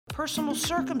personal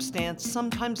circumstance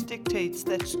sometimes dictates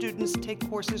that students take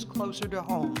courses closer to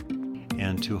home.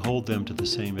 And to hold them to the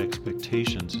same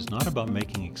expectations is not about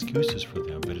making excuses for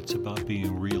them, but it's about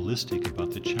being realistic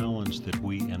about the challenge that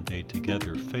we and they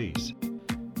together face.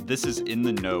 This is In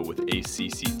the Know with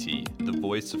ACCT, the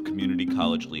voice of community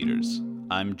college leaders.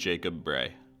 I'm Jacob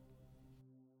Bray.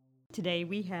 Today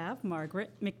we have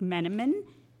Margaret McMenamin,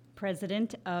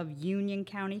 President of Union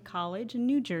County College in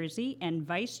New Jersey and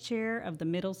Vice Chair of the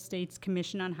Middle States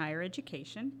Commission on Higher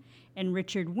Education, and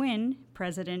Richard Wynn,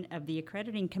 President of the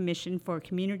Accrediting Commission for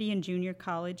Community and Junior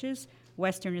Colleges,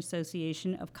 Western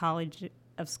Association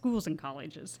of Schools and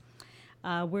Colleges.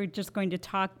 We're just going to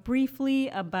talk briefly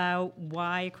about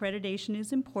why accreditation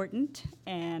is important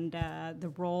and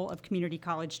the role of community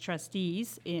college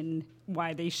trustees in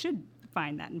why they should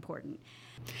find that important.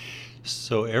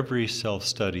 So every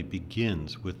self-study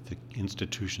begins with the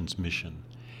institution's mission,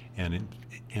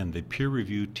 and the peer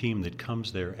review team that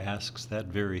comes there asks that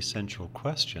very central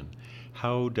question: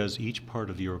 how does each part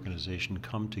of the organization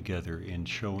come together in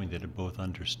showing that it both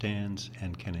understands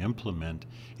and can implement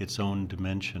its own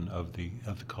dimension of the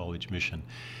college mission?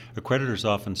 Accreditors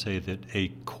often say that a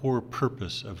core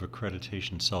purpose of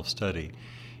accreditation self-study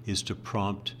is to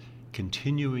prompt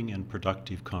continuing and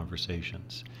productive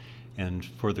conversations, and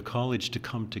for the college to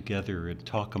come together and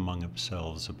talk among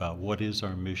themselves about what is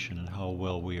our mission and how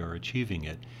well we are achieving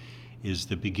it is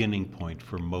the beginning point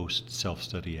for most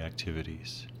self-study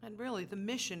activities. And really, the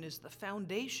mission is the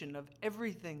foundation of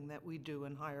everything that we do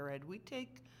in higher ed. We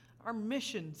take our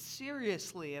mission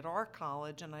seriously at our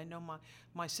college, and I know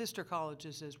my sister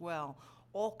colleges as well.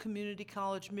 All community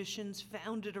college missions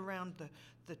founded around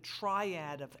the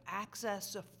triad of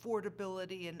access,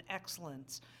 affordability, and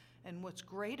excellence. And what's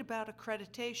great about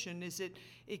accreditation is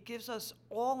it gives us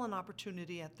all an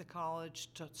opportunity at the college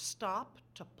to stop,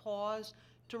 to pause,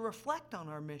 to reflect on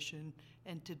our mission,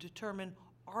 and to determine,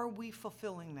 are we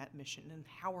fulfilling that mission and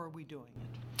how are we doing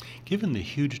it? Given the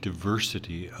huge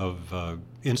diversity of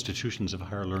institutions of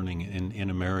higher learning in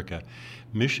America,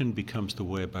 mission becomes the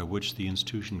way by which the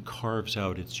institution carves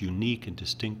out its unique and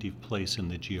distinctive place in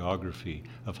the geography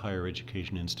of higher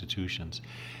education institutions.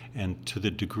 And to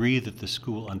the degree that the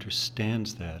school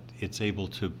understands that, it's able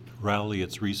to rally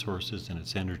its resources and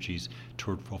its energies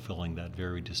toward fulfilling that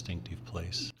very distinctive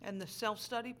place. And the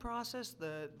self-study process,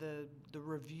 the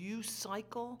review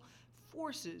cycle,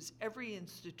 forces every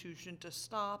institution to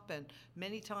stop, and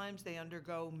many times they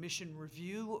undergo mission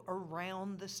review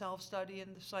around the self-study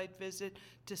and the site visit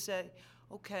to say,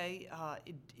 okay,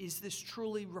 is this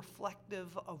truly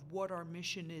reflective of what our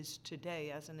mission is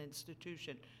today as an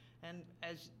institution? And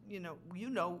as you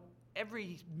know,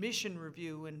 every mission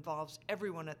review involves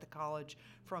everyone at the college,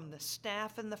 from the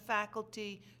staff and the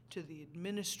faculty to the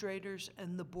administrators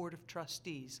and the board of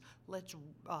trustees. Let's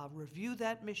review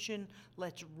that mission,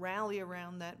 let's rally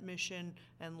around that mission,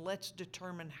 and let's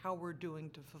determine how we're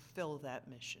doing to fulfill that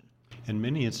mission. And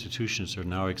many institutions are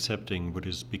now accepting what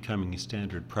is becoming a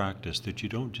standard practice, that you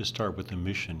don't just start with a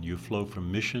mission, you flow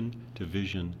from mission to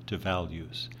vision to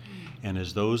values. And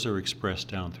as those are expressed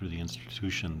down through the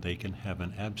institution, they can have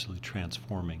an absolutely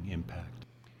transforming impact.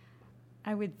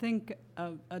 I would think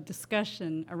a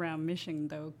discussion around mission,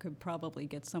 though, could probably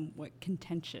get somewhat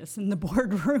contentious in the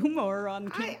boardroom or on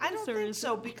campus. I don't think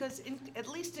so, because at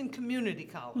least in community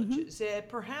colleges,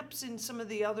 perhaps in some of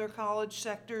the other college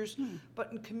sectors,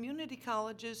 but in community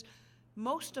colleges,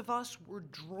 most of us were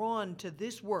drawn to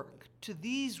this work, to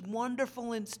these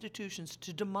wonderful institutions,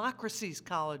 to democracy's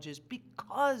colleges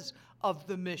because of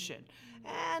the mission.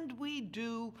 And we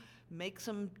do make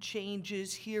some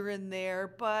changes here and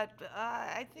there, but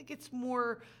I think it's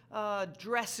more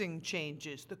dressing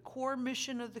changes. The core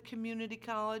mission of the community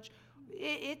college,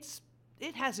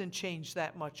 it hasn't changed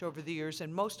that much over the years,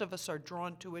 and most of us are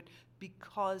drawn to it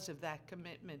because of that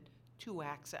commitment to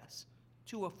access,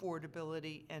 to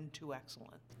affordability, and to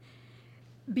excellence.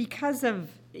 Because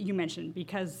you mentioned,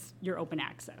 because you're open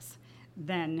access,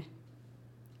 then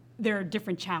there are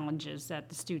different challenges that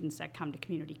the students that come to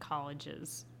community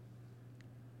colleges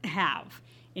have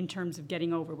in terms of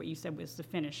getting over what you said was the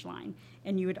finish line.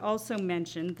 And you had also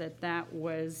mentioned that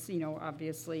was,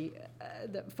 obviously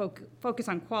the focus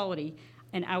on quality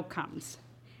and outcomes.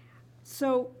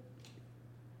 So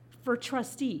for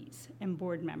trustees and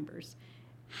board members,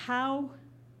 how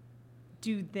do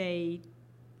you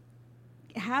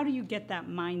get that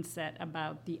mindset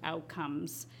about the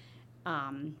outcomes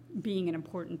being an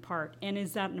important part? And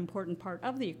is that an important part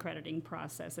of the accrediting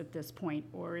process at this point,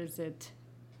 or is it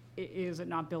is it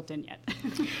not built in yet?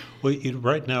 Well,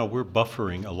 right now we're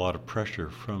buffering a lot of pressure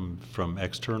from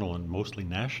external and mostly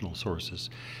national sources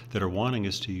that are wanting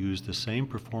us to use the same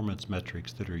performance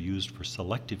metrics that are used for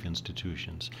selective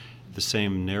institutions, the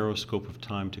same narrow scope of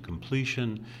time to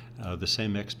completion, the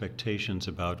same expectations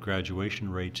about graduation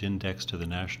rates indexed to the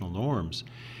national norms.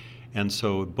 And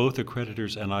so both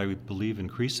accreditors and I believe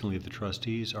increasingly the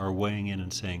trustees are weighing in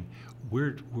and saying,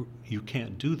 you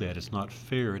can't do that. It's not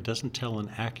fair. It doesn't tell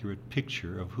an accurate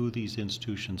picture of who these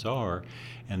institutions are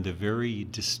and the very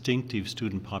distinctive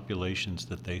student populations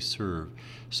that they serve.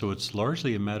 So it's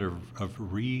largely a matter of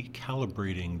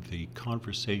recalibrating the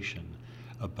conversation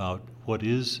about what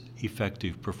is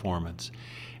effective performance.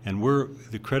 And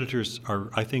the creditors are,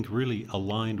 I think, really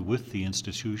aligned with the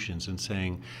institutions in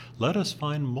saying, let us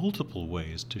find multiple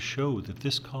ways to show that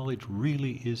this college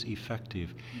really is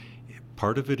effective.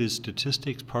 Part of it is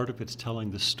statistics, part of it's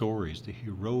telling the stories, the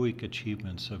heroic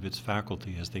achievements of its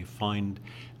faculty as they find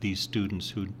these students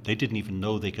who they didn't even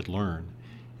know they could learn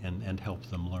and help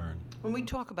them learn. When we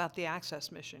talk about the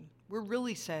Access mission, we're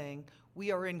really saying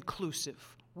we are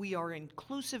inclusive. We are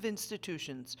inclusive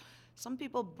institutions. Some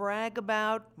people brag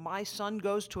about, my son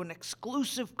goes to an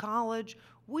exclusive college.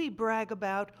 We brag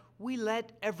about, we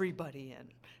let everybody in.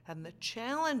 And the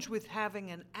challenge with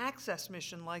having an access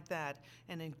mission like that,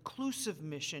 an inclusive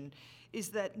mission, is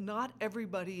that not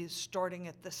everybody is starting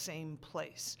at the same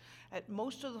place. At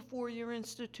most of the four-year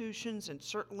institutions, and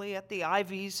certainly at the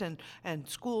Ivies and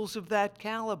schools of that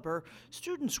caliber,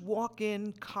 students walk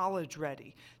in college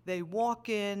ready. They walk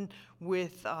in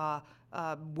with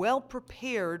well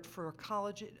prepared for a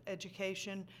college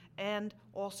education and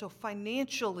also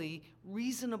financially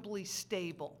reasonably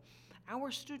stable. Our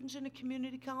students in a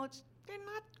community college, they're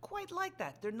not quite like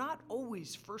that. They're not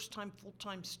always first-time,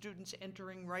 full-time students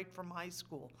entering right from high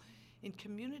school. In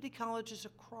community colleges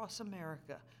across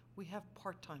America, we have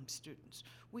part-time students.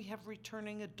 We have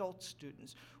returning adult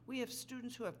students. We have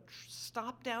students who have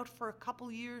stopped out for a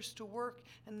couple years to work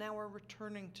and now are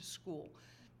returning to school.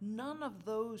 None of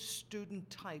those student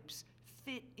types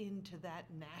fit into that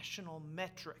national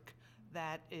metric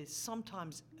that is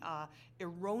sometimes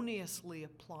erroneously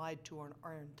applied to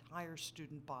our entire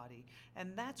student body.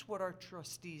 And that's what our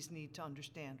trustees need to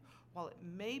understand. While it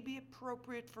may be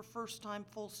appropriate for first-time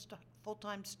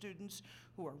full-time students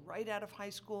who are right out of high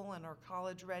school and are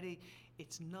college ready,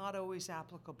 it's not always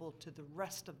applicable to the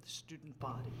rest of the student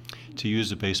body. To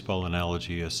use a baseball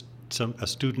analogy, a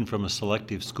student from a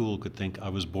selective school could think, I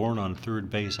was born on third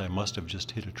base, I must have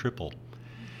just hit a triple.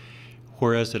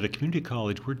 Whereas at a community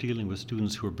college, we're dealing with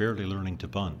students who are barely learning to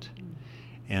bunt.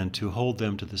 And to hold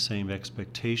them to the same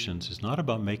expectations is not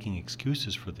about making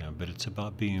excuses for them, but it's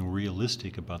about being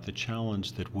realistic about the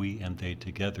challenge that we and they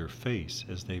together face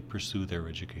as they pursue their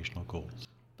educational goals.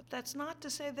 But that's not to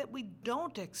say that we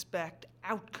don't expect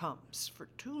outcomes. For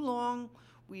too long,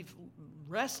 we've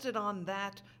rested on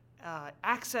that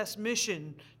access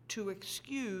mission to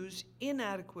excuse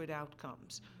inadequate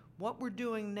outcomes. What we're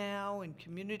doing now in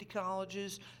community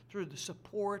colleges through the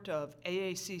support of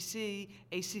AACC,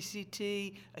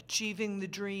 ACCT, Achieving the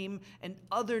Dream, and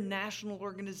other national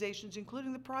organizations,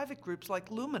 including the private groups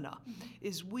like Lumina,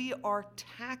 is we are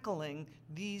tackling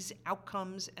these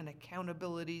outcomes and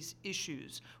accountabilities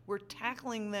issues. We're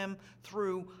tackling them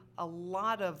through a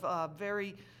lot of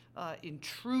very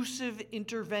intrusive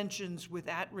interventions with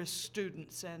at-risk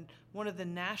students. And one of the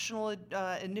national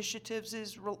initiatives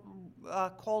is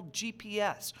called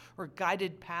GPS, or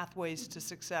Guided Pathways to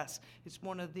Success. It's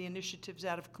one of the initiatives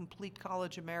out of Complete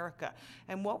College America.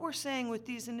 And what we're saying with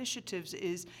these initiatives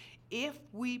is, if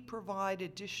we provide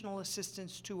additional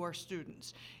assistance to our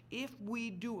students, if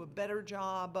we do a better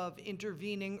job of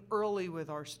intervening early with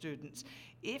our students,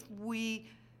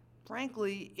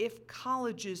 frankly, if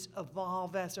colleges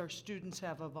evolve as our students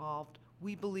have evolved,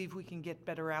 we believe we can get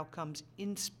better outcomes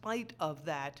in spite of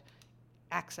that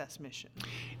access mission.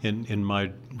 In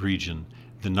my region,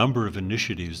 the number of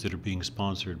initiatives that are being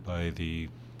sponsored by the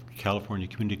California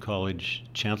Community College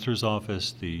Chancellor's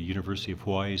Office, the University of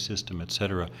Hawaii system, et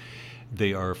cetera,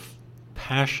 they are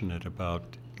passionate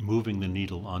about moving the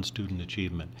needle on student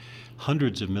achievement.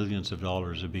 Hundreds of millions of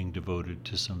dollars are being devoted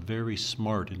to some very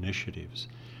smart initiatives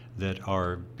that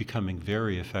are becoming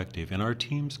very effective. And our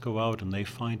teams go out and they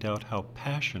find out how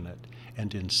passionate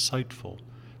and insightful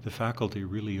the faculty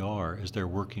really are as they're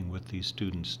working with these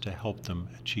students to help them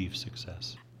achieve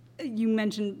success. You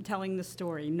mentioned telling the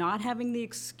story, not having the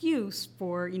excuse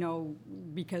for,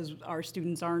 because our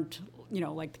students aren't,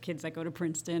 like the kids that go to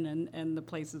Princeton and the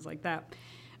places like that.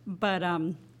 But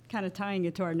kind of tying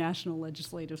it to our National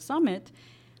Legislative Summit,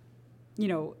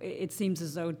 it seems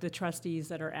as though the trustees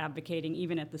that are advocating,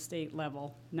 even at the state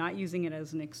level, not using it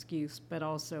as an excuse, but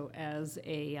also as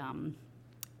a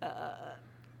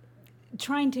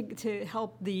trying to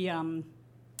help the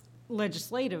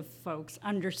legislative folks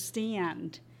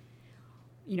understand,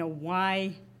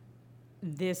 why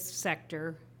this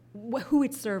sector, who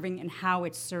it's serving and how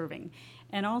it's serving.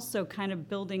 And also kind of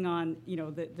building on,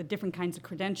 the different kinds of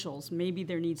credentials. Maybe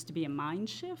there needs to be a mind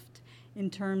shift in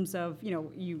terms of,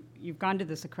 you've gone to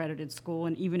this accredited school,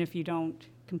 and even if you don't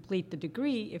complete the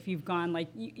degree, if you've gone, like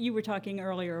you were talking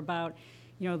earlier about,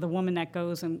 the woman that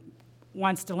goes and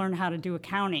wants to learn how to do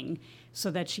accounting so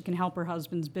that she can help her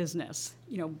husband's business,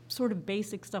 sort of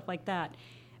basic stuff like that.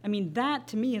 I mean, that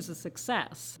to me is a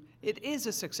success. It is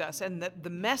a success, and the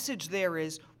message there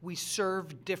is we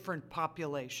serve different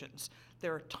populations.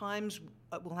 There are times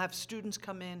we'll have students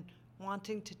come in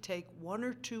wanting to take 1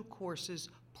 or 2 courses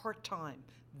part-time.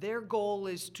 Their goal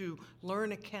is to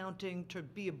learn accounting, to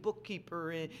be a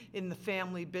bookkeeper in the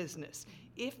family business.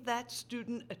 If that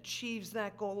student achieves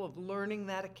that goal of learning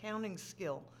that accounting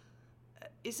skill,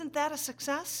 isn't that a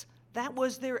success? That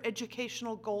was their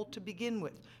educational goal to begin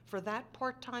with. For that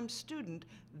part-time student,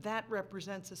 that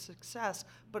represents a success,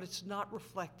 but it's not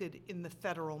reflected in the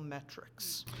federal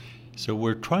metrics. So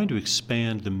we're trying to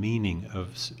expand the meaning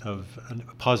of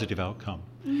a positive outcome,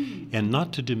 and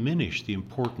not to diminish the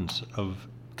importance of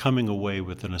coming away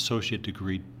with an associate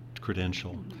degree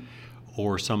credential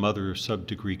or some other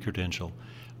sub-degree credential.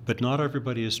 But not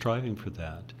everybody is striving for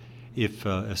that. If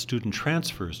a student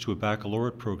transfers to a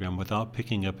baccalaureate program without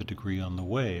picking up a degree on the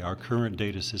way, our current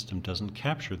data system doesn't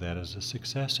capture that as a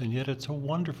success, and yet it's a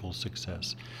wonderful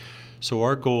success. So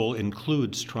our goal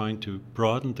includes trying to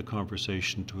broaden the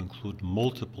conversation to include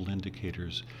multiple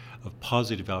indicators of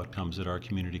positive outcomes at our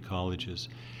community colleges,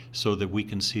 so that we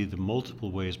can see the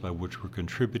multiple ways by which we're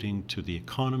contributing to the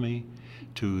economy,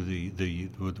 to the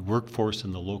workforce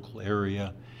in the local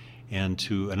area, and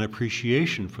to an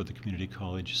appreciation for the community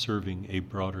college serving a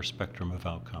broader spectrum of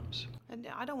outcomes. And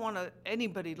I don't want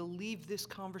anybody to leave this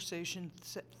conversation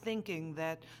thinking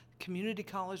that community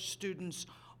college students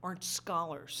aren't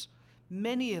scholars.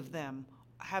 Many of them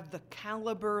have the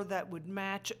caliber that would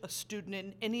match a student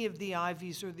in any of the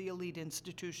Ivies or the elite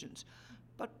institutions.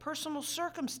 But personal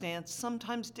circumstance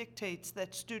sometimes dictates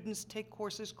that students take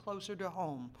courses closer to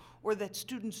home, or that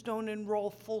students don't enroll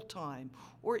full-time,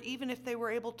 or even if they were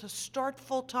able to start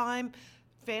full-time,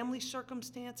 family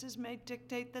circumstances may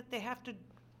dictate that they have to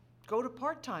go to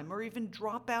part-time or even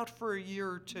drop out for a year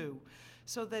or 2.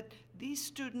 So that these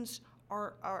students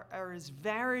are as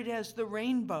varied as the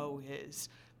rainbow is,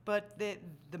 but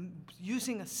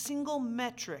using a single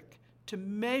metric to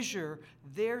measure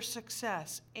their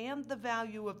success and the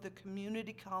value of the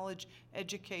community college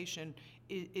education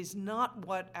is not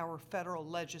what our federal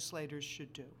legislators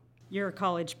should do. You're a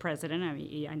college president. I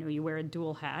mean, I know you wear a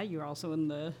dual hat. You're also in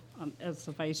the as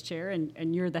the vice chair,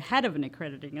 and you're the head of an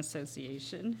accrediting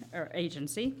association or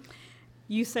agency.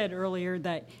 You said earlier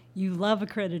that you love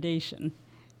accreditation,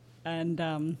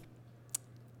 and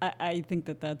I think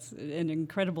that's an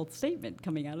incredible statement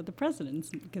coming out of the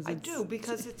president.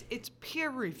 Because it's peer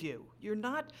review.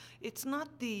 It's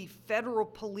not the federal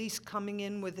police coming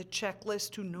in with a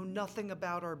checklist who know nothing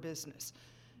about our business.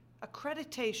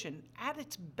 Accreditation, at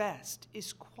its best,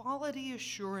 is quality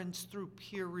assurance through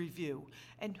peer review.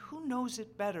 And who knows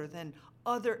it better than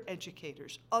other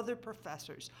educators, other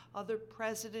professors, other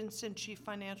presidents and chief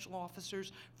financial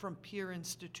officers from peer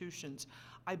institutions?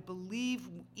 I believe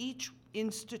each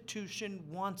institution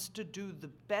wants to do the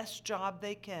best job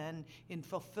they can in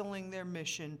fulfilling their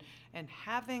mission, and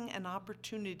having an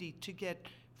opportunity to get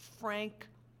frank,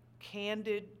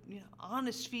 candid,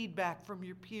 honest feedback from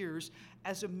your peers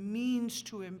as a means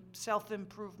to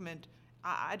self-improvement,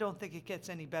 I don't think it gets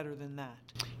any better than that.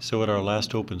 So at our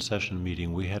last open session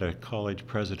meeting, we had a college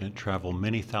president travel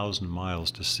many thousand miles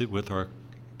to sit with our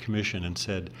commission and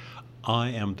said, I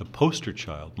am the poster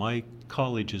child. My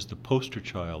college is the poster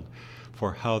child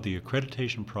for how the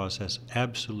accreditation process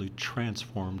absolutely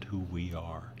transformed who we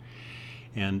are.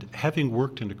 And having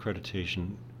worked in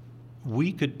accreditation,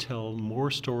 we could tell more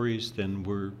stories than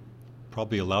we're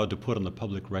probably allowed to put on the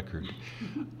public record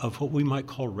of what we might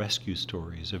call rescue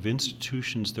stories, of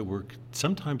institutions that were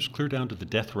sometimes clear down to the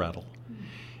death rattle.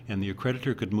 And the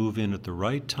accreditor could move in at the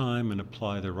right time and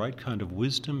apply the right kind of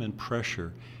wisdom and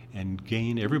pressure and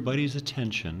gain everybody's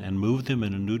attention and move them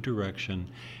in a new direction,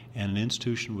 and an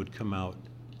institution would come out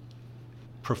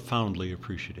profoundly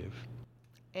appreciative.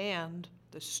 And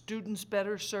the students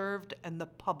better served, and the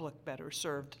public better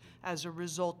served as a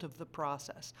result of the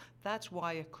process. That's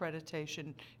why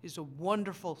accreditation is a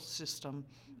wonderful system,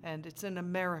 and it's an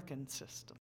American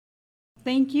system.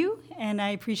 Thank you, and I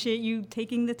appreciate you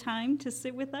taking the time to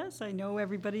sit with us. I know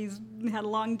everybody's had a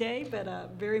long day, but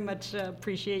very much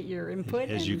appreciate your input.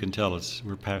 As you can tell,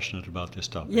 we're passionate about this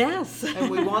topic. Yes.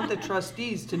 And we want the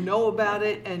trustees to know about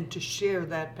it and to share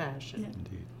that passion.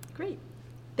 Indeed. Great.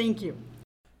 Thank you.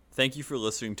 Thank you for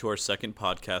listening to our second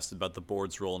podcast about the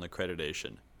board's role in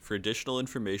accreditation. For additional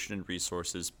information and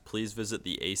resources, please visit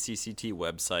the ACCT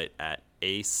website at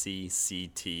acct.org,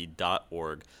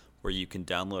 where you can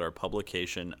download our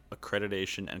publication,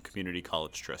 Accreditation and Community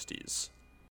College Trustees.